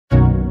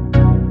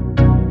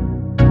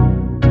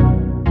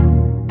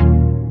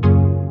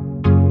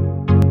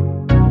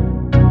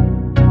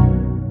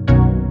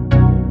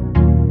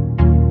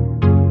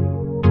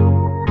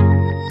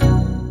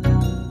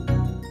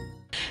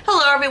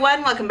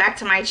everyone, welcome back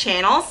to my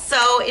channel.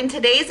 So in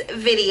today's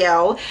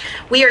video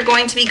we are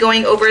going to be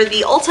going over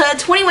the Ulta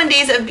 21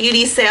 Days of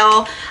Beauty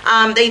sale.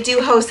 They do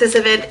host this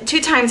event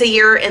 2 times a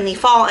year in the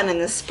fall and in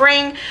the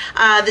spring.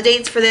 The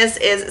dates for this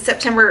is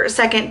September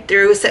 2nd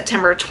through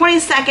September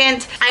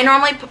 22nd. I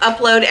normally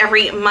upload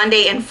every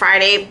Monday and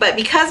Friday, but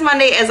because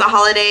Monday is a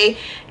holiday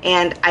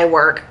and I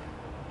work,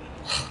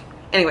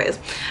 anyways,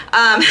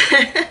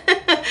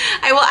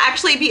 I will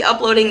actually be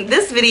uploading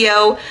this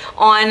video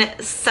on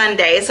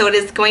Sunday, so it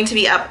is going to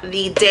be up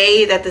the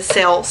day that the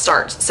sale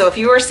starts. So if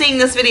you are seeing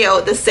this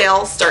video, the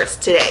sale starts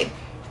today,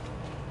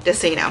 just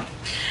so you know.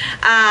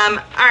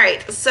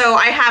 Alright, so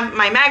I have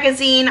my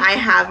magazine, I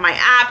have my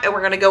app, and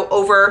we're going to go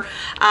over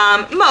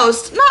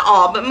most, not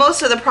all, but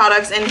most of the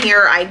products in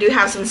here. I do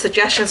have some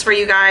suggestions for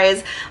you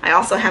guys. I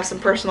also have some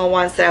personal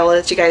ones that I will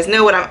let you guys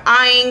know what I'm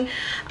eyeing.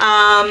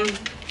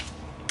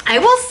 I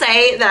will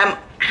say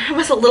that I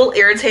was a little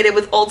irritated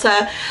with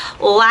Ulta.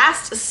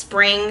 Last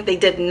spring, they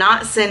did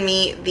not send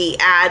me the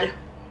ad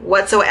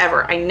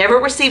whatsoever. I never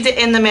received it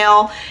in the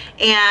mail,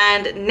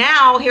 and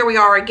now here we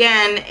are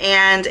again,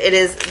 and it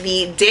is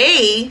the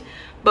day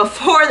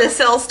before the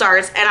sale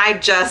starts, and I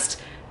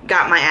just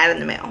got my ad in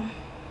the mail.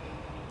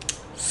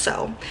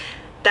 So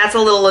that's a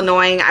little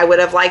annoying. I would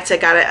have liked to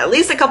got it at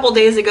least a couple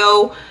days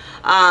ago.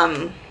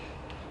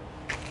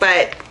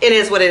 But it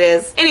is what it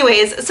is.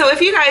 Anyways, so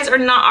if you guys are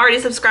not already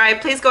subscribed,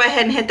 please go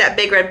ahead and hit that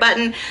big red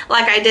button.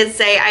 Like I did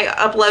say, I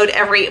upload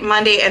every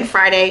Monday and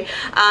Friday.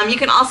 You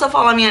can also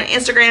follow me on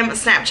Instagram,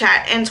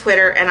 Snapchat, and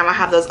Twitter, and I'm gonna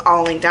have those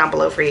all linked down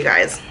below for you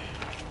guys.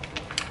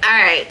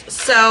 Alright,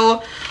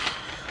 so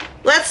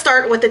let's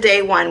start with the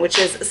day one, which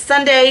is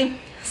Sunday,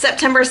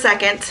 September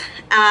 2nd.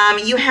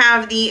 You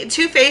have the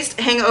Too Faced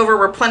Hangover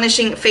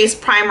Replenishing Face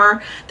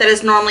Primer that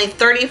is normally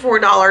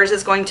 $34,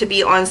 is going to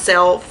be on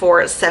sale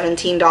for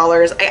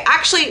 $17. I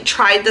actually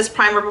tried this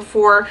primer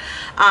before.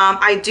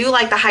 I do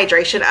like the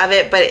hydration of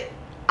it, but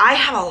I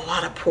have a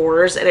lot of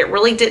pores and it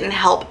really didn't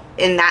help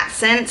in that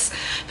sense.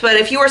 But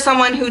if you are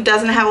someone who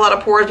doesn't have a lot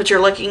of pores but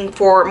you're looking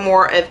for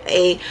more of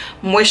a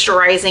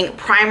moisturizing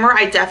primer,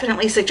 I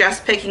definitely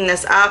suggest picking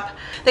this up.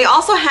 They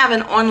also have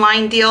an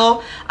online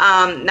deal.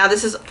 Now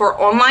this is for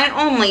online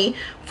only.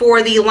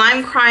 For the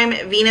Lime Crime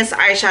Venus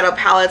eyeshadow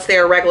palettes, they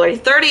are regularly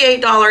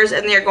 $38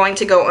 and they're going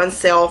to go on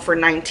sale for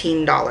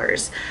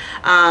 $19.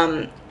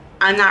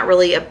 I'm not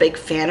really a big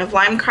fan of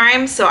Lime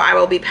Crime, so I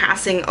will be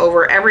passing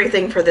over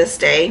everything for this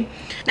day.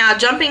 Now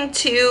jumping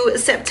to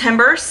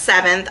September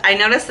 7th, I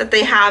noticed that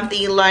they have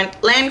the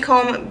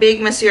Lancome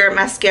Big Monsieur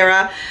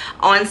Mascara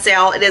on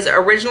sale. It is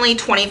originally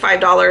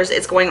 $25.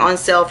 It's going on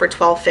sale for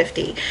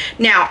 $12.50.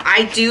 Now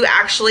I do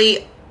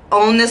actually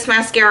own this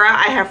mascara.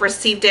 I have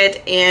received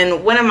it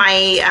in one of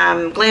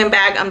my glam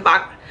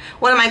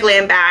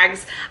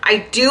bags.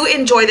 I do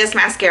enjoy this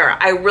mascara.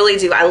 I really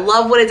do. I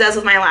love what it does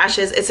with my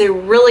lashes. It's a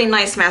really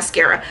nice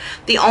mascara.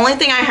 The only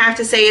thing I have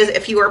to say is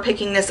if you are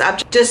picking this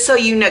up, just so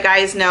you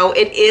guys know,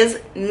 it is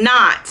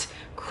not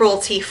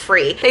cruelty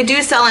free. They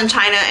do sell in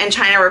China, and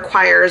China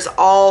requires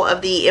all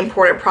of the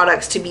imported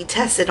products to be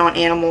tested on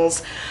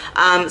animals.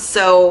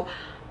 So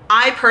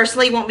I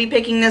personally won't be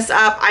picking this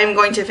up. I'm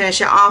going to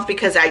finish it off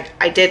because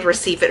I did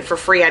receive it for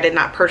free. I did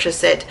not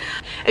purchase it.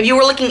 If you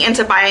were looking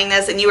into buying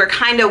this and you were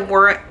kind of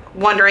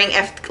wondering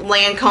if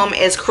Lancome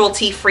is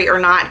cruelty free or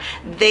not,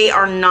 they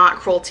are not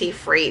cruelty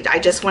free. I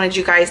just wanted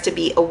you guys to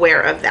be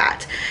aware of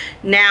that.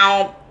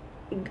 Now,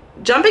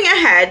 jumping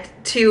ahead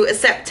to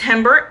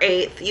September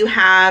 8th, you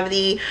have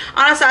the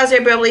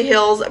Anastasia Beverly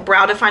Hills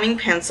Brow Defining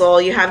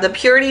Pencil. You have the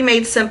Purity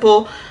Made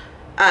Simple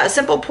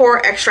Simple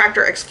Pore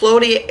Extractor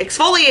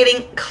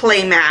Exfoliating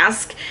Clay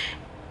Mask,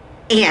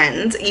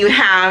 and you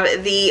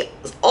have the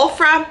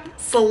Ultra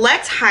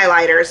Select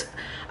Highlighters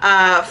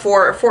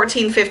for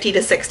 $14.50 to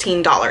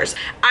 $16.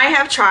 I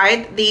have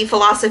tried the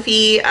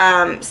Philosophy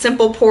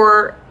Simple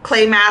Pore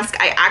Clay Mask.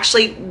 I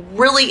actually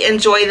really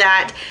enjoy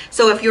that.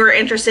 So if you're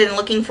interested in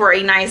looking for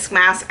a nice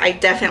mask, I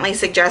definitely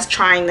suggest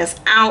trying this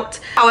out.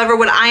 However,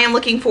 what I am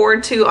looking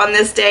forward to on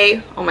this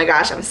day, oh my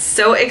gosh, I'm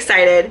so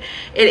excited.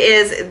 It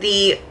is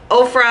the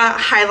Ofra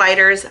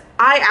highlighters.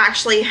 I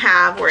actually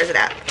have, where is it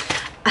at?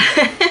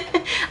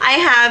 I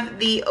have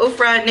the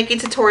Ofra Nikki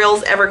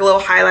Tutorials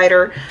Everglow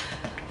highlighter.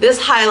 This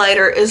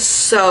highlighter is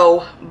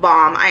so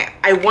bomb.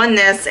 I won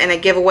this in a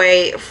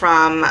giveaway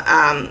from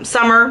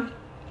Summer.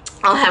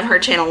 I'll have her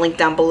channel linked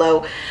down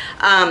below.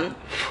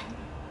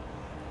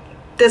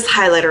 This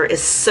highlighter is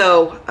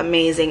so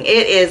amazing.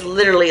 It is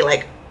literally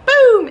like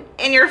boom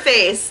in your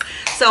face.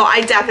 So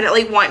I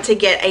definitely want to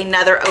get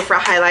another Ofra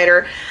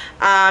highlighter.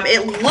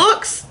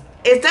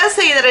 It does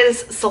say that it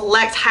is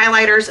select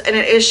highlighters, and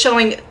it is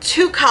showing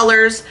 2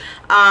 colors.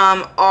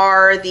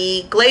 Are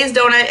the Glazed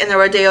Donut and the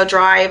Rodeo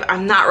Drive.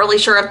 I'm not really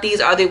sure if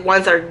these are the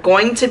ones that are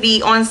going to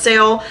be on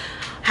sale.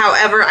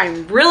 However,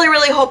 I'm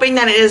really hoping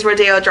that it is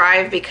Rodeo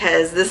Drive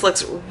because this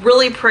looks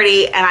really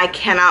pretty, and I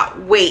cannot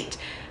wait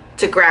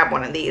to grab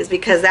one of these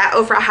because that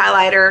Ofra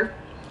highlighter,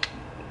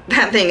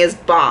 that thing is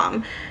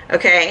bomb.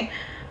 Okay.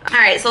 All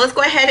right, so let's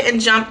go ahead and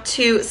jump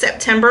to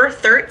September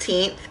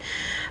 13th.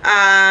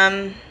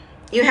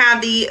 You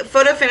have the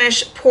Photo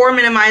Finish Pore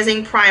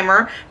Minimizing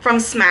Primer from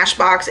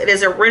Smashbox. It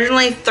is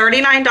originally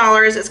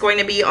 $39. It's going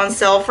to be on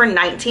sale for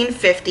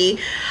 $19.50.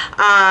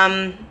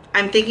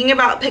 I'm thinking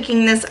about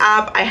picking this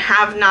up. I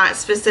have not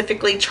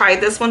specifically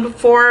tried this one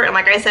before. And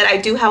like I said, I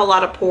do have a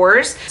lot of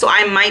pores, so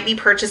I might be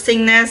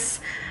purchasing this.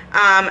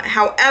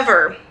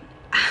 However,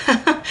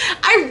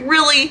 I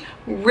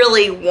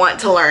really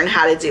want to learn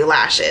how to do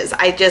lashes.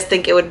 I just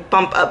think it would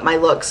bump up my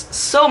looks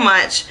so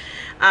much.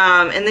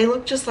 And they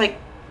look just like,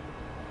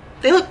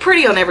 they look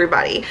pretty on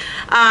everybody.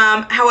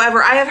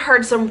 However, I have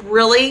heard some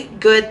really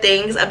good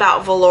things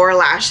about velour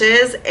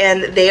lashes,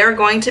 and they are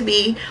going to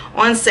be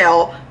on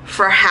sale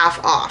for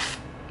half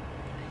off.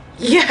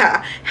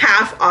 Yeah,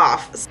 half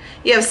off.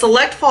 You have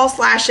select false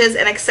lashes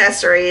and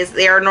accessories.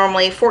 They are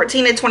normally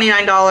 $14 to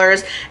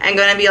 $29 and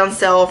going to be on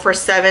sale for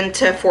 $7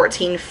 to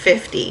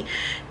 $14.50.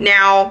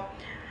 Now,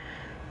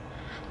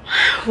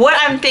 what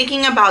I'm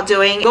thinking about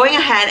doing, going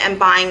ahead and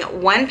buying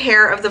one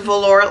pair of the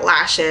velour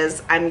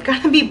lashes. I'm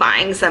gonna be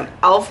buying some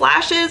elf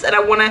lashes, and I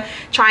want to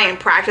try and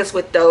practice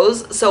with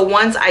those. So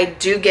once I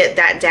do get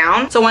that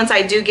down,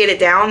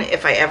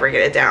 if I ever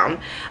get it down,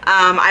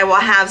 I will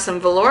have some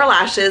velour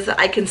lashes that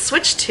I can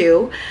switch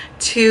to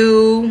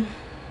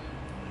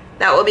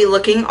that will be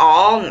looking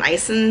all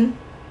nice and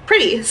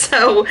pretty.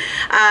 So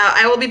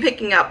I will be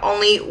picking up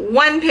only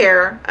one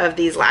pair of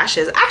these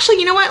lashes. Actually,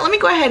 you know what? Let me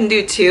go ahead and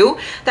do two.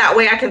 That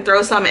way I can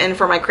throw some in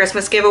for my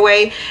Christmas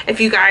giveaway. If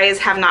you guys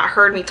have not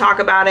heard me talk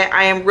about it,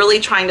 I am really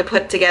trying to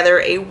put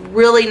together a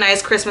really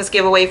nice Christmas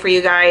giveaway for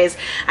you guys.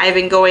 I've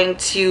been going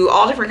to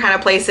all different kind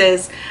of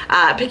places,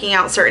 picking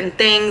out certain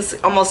things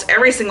almost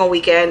every single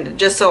weekend,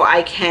 just so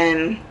I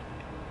can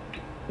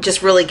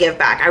just really give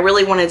back. I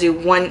really want to do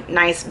one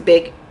nice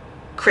big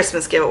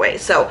Christmas giveaway.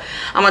 So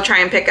I'm gonna try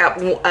and pick up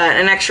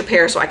an extra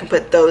pair so I can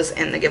put those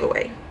in the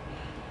giveaway.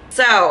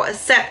 So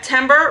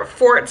September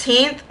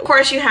 14th, of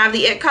course, you have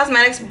the IT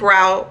Cosmetics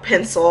Brow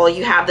Pencil.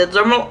 You have the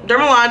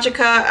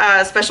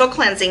Dermalogica Special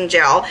Cleansing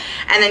Gel.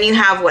 And then you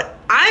have what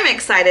I'm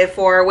excited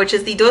for, which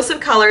is the Dose of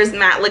Colors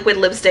Matte Liquid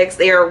Lipsticks.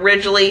 They are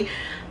originally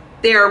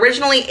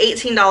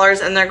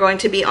 $18 and they're going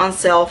to be on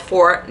sale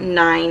for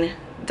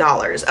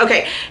 $9.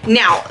 Okay,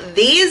 now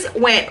these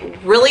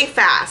went really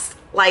fast.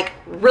 Like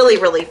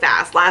really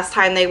fast last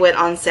time they went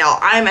on sale.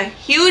 I'm a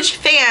huge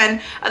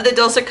fan of the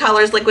Dose of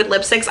Colors liquid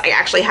lipsticks. I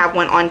actually have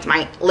one on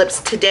my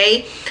lips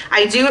today.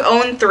 I do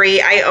own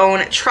three. I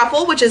own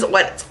Truffle, which is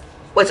what's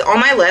on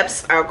my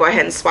lips. I'll go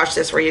ahead and swatch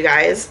this for you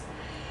guys.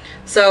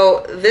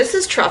 So this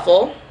is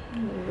Truffle,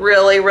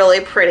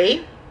 really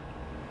pretty.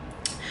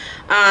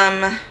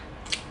 I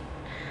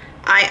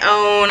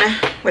own,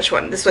 which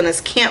one? This one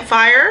is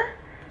Campfire.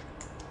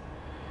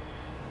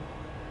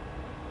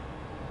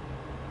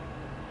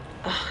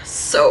 Oh,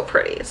 so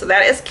pretty. So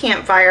that is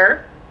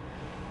Campfire.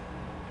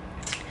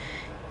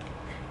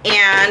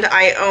 And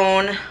I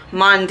own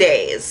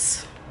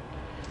Mondays,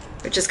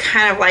 which is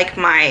kind of like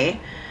my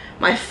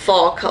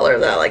fall color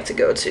that I like to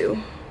go to.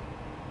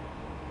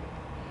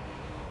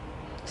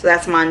 So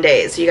that's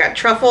Mondays. So you got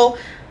Truffle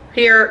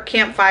here,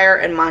 Campfire,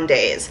 and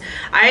Mondays.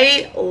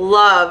 I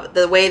love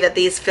the way that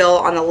these feel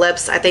on the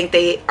lips. I think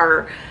they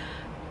are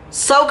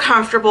so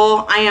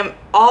comfortable. I am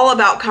all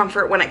about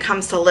comfort when it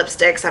comes to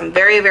lipsticks. I'm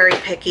very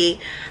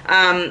picky.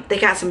 They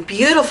got some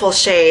beautiful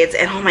shades,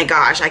 and oh my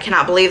gosh, I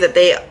cannot believe that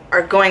they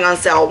are going on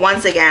sale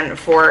once again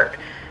for,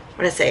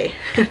 what did I say,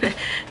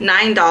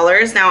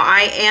 $9. Now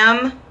I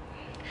am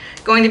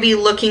going to be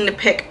looking to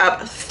pick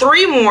up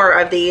three more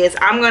of these.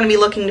 I'm going to be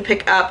looking to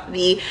pick up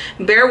the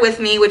Bear With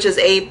Me, which is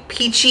a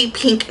peachy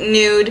pink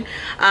nude,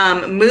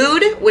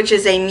 Mood, which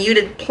is a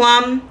muted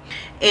plum,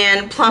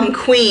 and Plum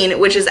Queen,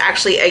 which is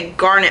actually a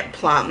garnet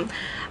plum.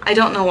 I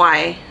don't know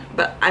why,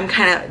 but I'm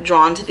kind of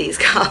drawn to these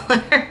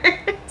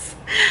colors.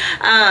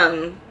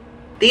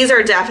 These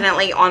are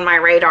definitely on my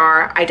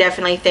radar. I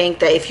definitely think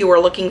that if you are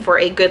looking for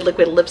a good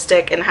liquid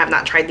lipstick and have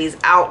not tried these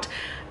out,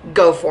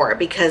 go for it,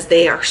 because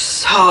they are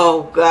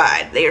so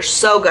good. They are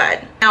so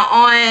good. Now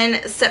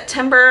on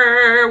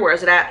September, where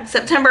is it at?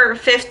 September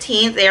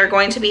 15th, they are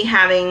going to be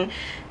having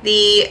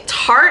the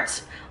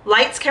Tarte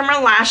Lights Camera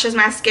Lashes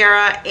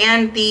Mascara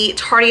and the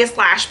Tarteist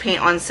Lash Paint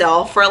on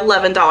sale for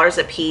 $11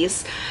 a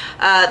piece.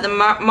 The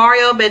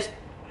Mario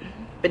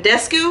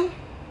Badescu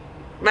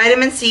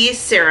Vitamin C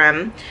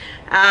Serum.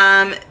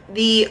 And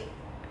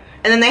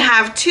then they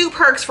have two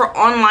perks for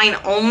online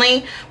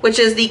only, which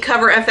is the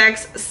Cover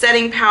FX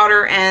Setting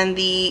Powder and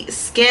the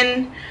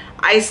Skin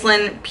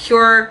Iceland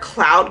Pure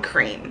Cloud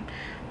Cream.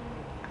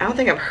 I don't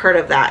think I've heard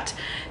of that.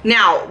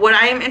 Now, what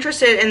I am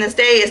interested in this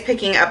day is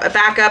picking up a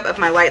backup of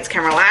my Lights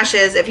Camera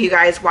Lashes. If you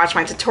guys watch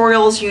my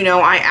tutorials, you know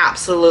I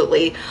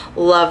absolutely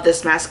love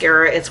this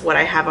mascara. It's what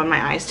I have on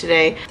my eyes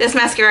today. This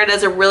mascara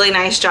does a really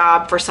nice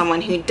job for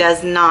someone who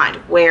does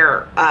not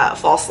wear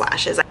false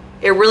lashes.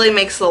 It really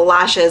makes the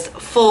lashes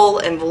full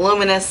and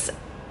voluminous,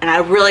 and I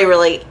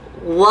really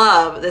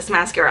love this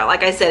mascara.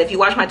 Like I said, if you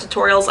watch my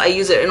tutorials, I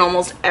use it in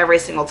almost every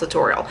single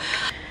tutorial.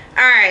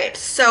 Alright,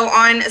 so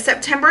on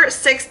September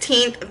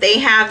 16th, they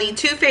have the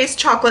Too Faced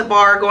Chocolate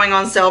Bar going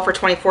on sale for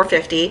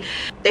 $24.50.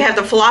 They have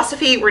the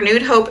Philosophy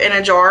Renewed Hope in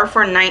a jar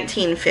for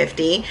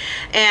 $19.50.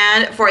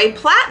 And for a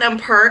platinum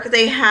perk,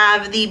 they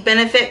have the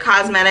Benefit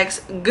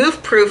Cosmetics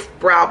Goof Proof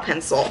Brow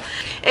Pencil.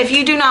 If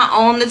you do not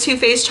own the Too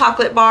Faced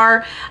chocolate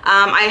bar,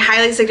 I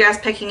highly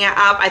suggest picking it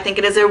up. I think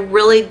it is a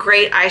really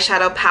great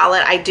eyeshadow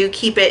palette. I do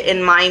keep it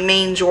in my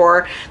main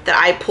drawer that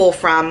I pull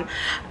from.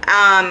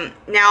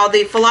 Now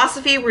the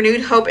Philosophy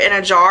Renewed Hope in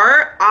a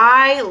jar,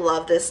 I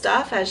love this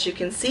stuff. As you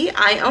can see,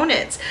 I own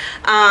it.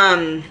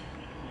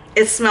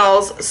 It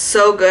smells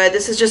so good.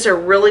 This is just a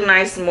really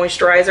nice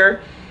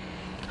moisturizer.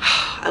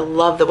 I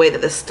love the way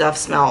that this stuff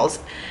smells.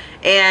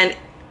 And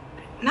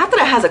not that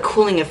it has a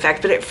cooling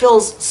effect, but it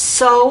feels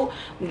so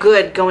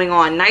good going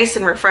on. Nice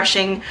and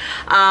refreshing.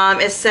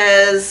 It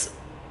says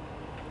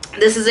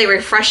this is a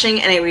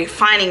refreshing and a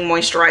refining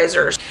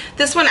moisturizer.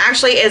 This one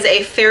actually is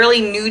a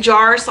fairly new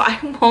jar, so I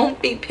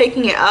won't be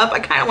picking it up. I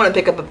kind of want to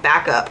pick up a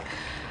backup.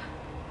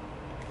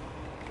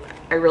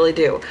 I really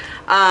do.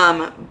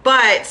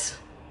 But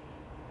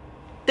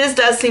this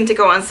does seem to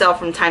go on sale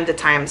from time to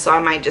time, so I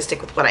might just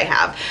stick with what I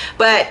have.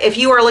 But if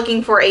you are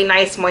looking for a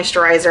nice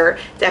moisturizer,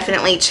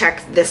 definitely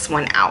check this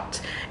one out.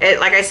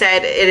 Like I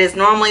said, it is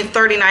normally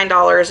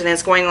 $39 and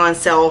it's going on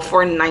sale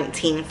for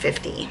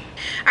 $19.50.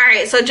 All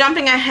right, so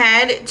jumping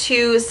ahead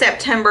to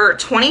September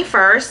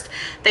 21st,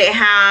 they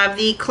have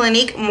the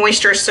Clinique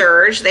Moisture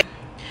Surge.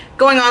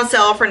 Going on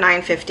sale for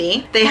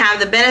 $9.50. They have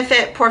the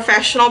Benefit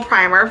Professional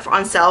Primer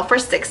on sale for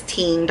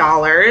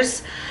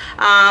 $16.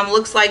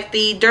 Looks like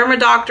the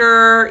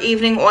Dermadoctor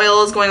Evening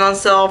Oil is going on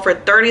sale for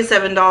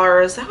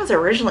 $37. That was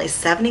originally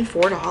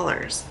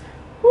 $74.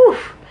 Whew.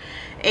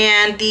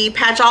 And the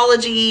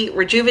Patchology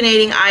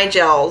Rejuvenating Eye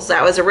Gels,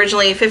 that was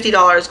originally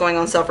 $50, going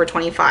on sale for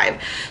 $25. I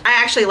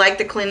actually like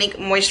the Clinique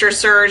Moisture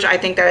Surge. I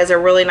think that is a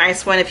really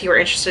nice one if you are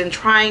interested in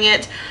trying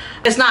it.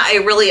 It's not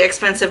a really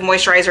expensive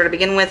moisturizer to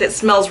begin with. It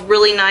smells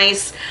really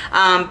nice,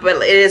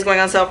 but it is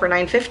going on sale for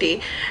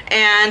 $9.50.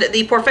 And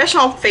the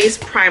Professional Face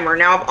Primer.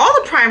 Now, of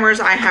all the primers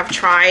I have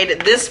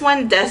tried, this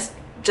one just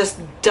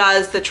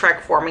does the trick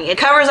for me. It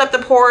covers up the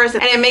pores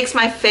and it makes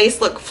my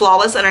face look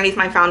flawless underneath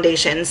my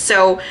foundation.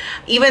 So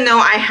even though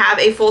I have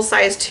a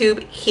full-size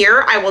tube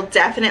here, I will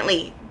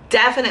definitely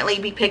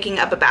be picking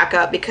up a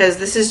backup because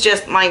this is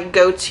just my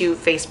go-to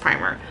face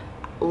primer.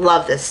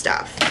 Love this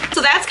stuff.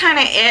 So that's kind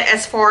of it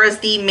as far as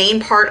the main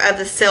part of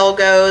the sale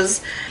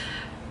goes.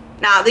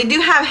 Now they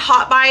do have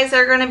hot buys that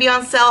are going to be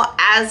on sale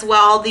as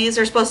well. These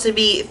are supposed to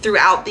be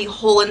throughout the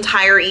whole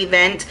entire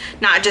event,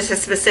 not just a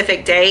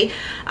specific day.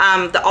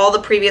 All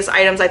the previous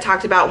items I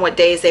talked about and what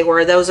days they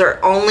were, those are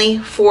only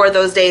for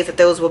those days that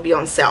those will be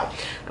on sale.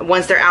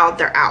 Once they're out,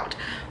 they're out.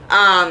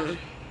 The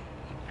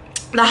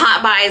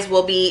hot buys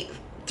will be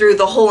through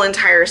the whole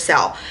entire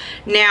sale.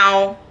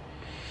 Now,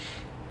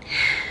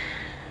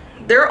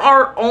 there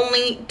are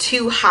only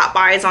 2 hot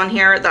buys on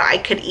here that I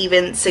could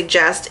even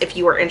suggest if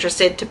you are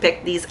interested to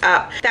pick these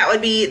up. That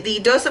would be the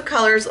Dose of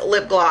Colors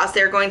lip gloss.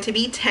 They're going to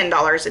be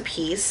 $10 a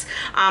piece.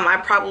 I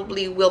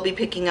probably will be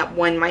picking up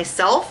one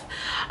myself.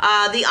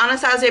 The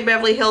Anastasia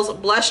Beverly Hills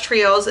Blush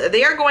Trios,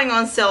 they are going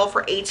on sale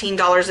for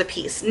 $18 a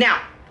piece.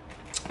 Now,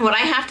 what I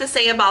have to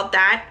say about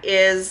that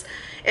is,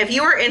 if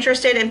you are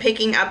interested in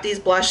picking up these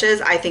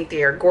blushes, I think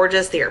they are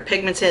gorgeous. They are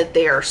pigmented.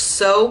 They are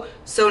so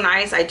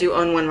nice. I do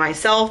own one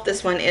myself.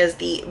 This one is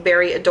the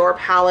Berry Adore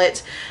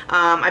palette.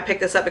 I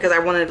picked this up because I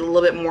wanted a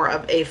little bit more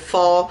of a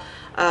fall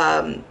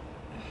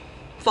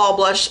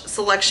blush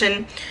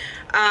selection.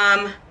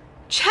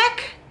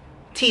 Check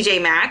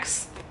TJ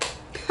Maxx.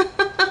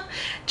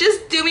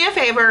 Just do me a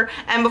favor,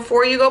 and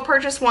before you go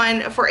purchase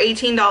one for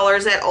 $18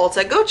 at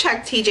Ulta, go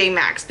check TJ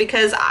Maxx,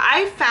 because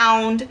I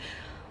found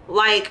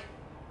like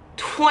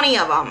 20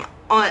 of them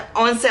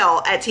on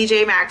sale at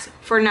TJ Maxx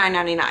for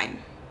 $9.99.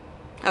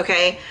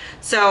 Okay,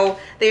 so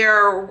they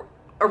are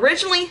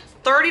originally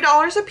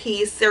 $30 a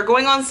piece. They're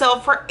going on sale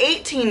for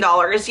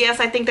 $18. Yes,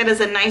 I think that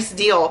is a nice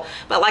deal,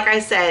 but like I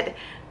said,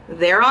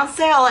 they're on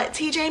sale at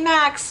TJ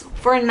Maxx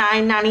for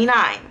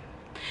 $9.99.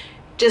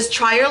 Just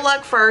try your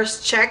luck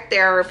first, check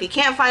there. If you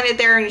can't find it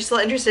there and you're still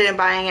interested in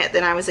buying it,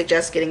 then I would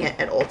suggest getting it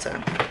at Ulta.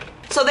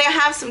 So they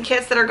have some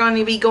kits that are going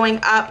to be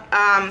going up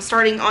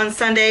starting on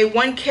Sunday.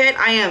 One kit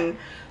I am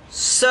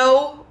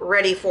so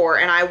ready for,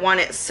 and I want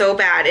it so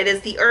bad. It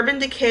is the Urban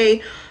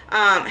Decay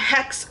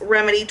Hex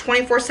Remedy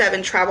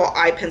 24/7 Travel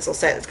Eye Pencil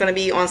Set. It's going to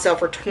be on sale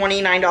for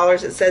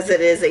 $29. It says it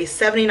is a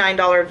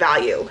 $79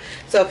 value.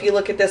 So if you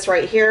look at this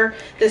right here,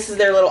 this is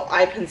their little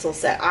eye pencil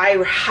set.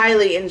 I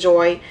highly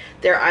enjoy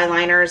their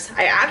eyeliners.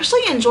 I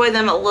actually enjoy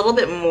them a little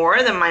bit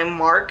more than my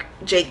Marc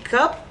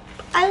Jacob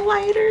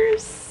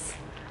eyeliners.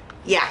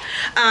 Yeah,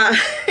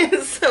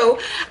 so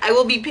I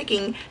will be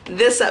picking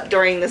this up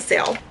during the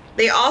sale.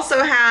 They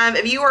also have,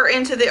 if you are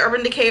into the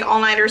Urban Decay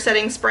All-Nighter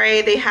Setting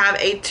Spray, they have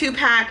a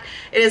 2-pack.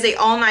 It is a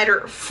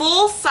all-nighter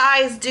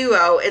full-size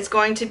duo. It's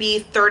going to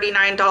be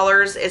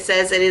 $39. It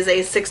says it is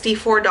a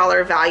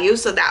 $64 value,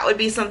 so that would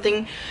be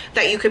something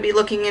that you could be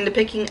looking into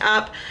picking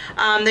up.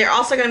 They're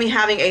also going to be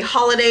having a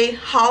holiday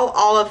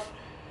haul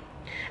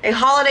a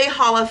Holiday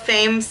Hall of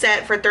Fame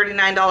set for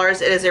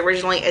 $39. It is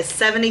originally a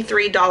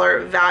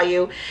 $73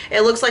 value.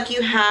 It looks like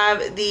you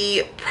have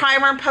the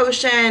primer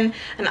potion,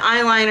 an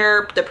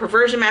eyeliner, the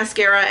Perversion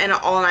mascara, and an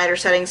all-nighter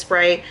setting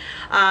spray.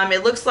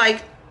 It looks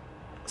like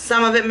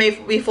some of it may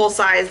be full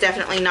size,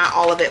 definitely not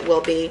all of it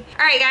will be.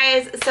 All right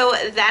guys, so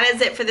that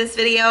is it for this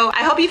video.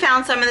 I hope you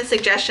found some of the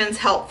suggestions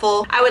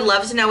helpful. I would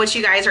love to know what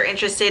you guys are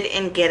interested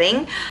in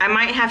getting. I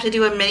might have to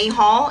do a mini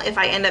haul if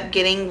I end up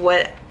getting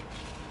what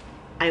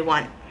I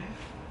want.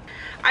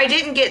 I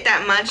didn't get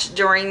that much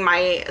during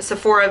my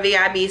Sephora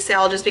VIB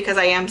sale just because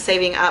I am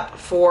saving up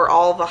for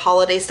all the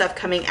holiday stuff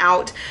coming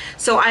out.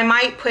 So I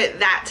might put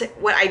that,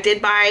 what I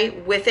did buy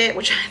with it,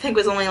 which I think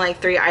was only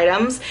like 3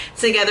 items,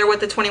 together with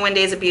the 21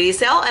 Days of Beauty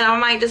sale, and I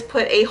might just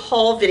put a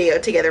haul video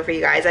together for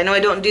you guys. I know I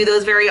don't do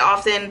those very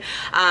often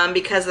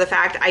because of the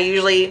fact I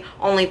usually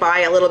only buy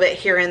a little bit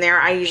here and there.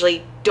 I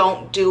usually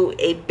don't do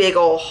a big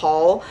old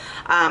haul.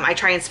 I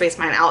try and space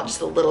mine out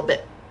just a little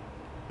bit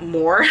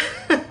more.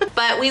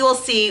 But we will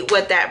see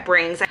what that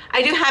brings.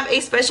 I do have a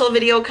special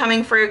video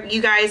coming for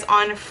you guys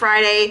on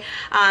Friday,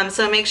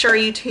 so make sure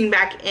you tune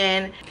back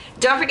in.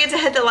 Don't forget to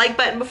hit the like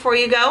button before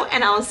you go,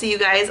 and I will see you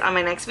guys on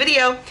my next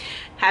video.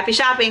 Happy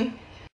shopping!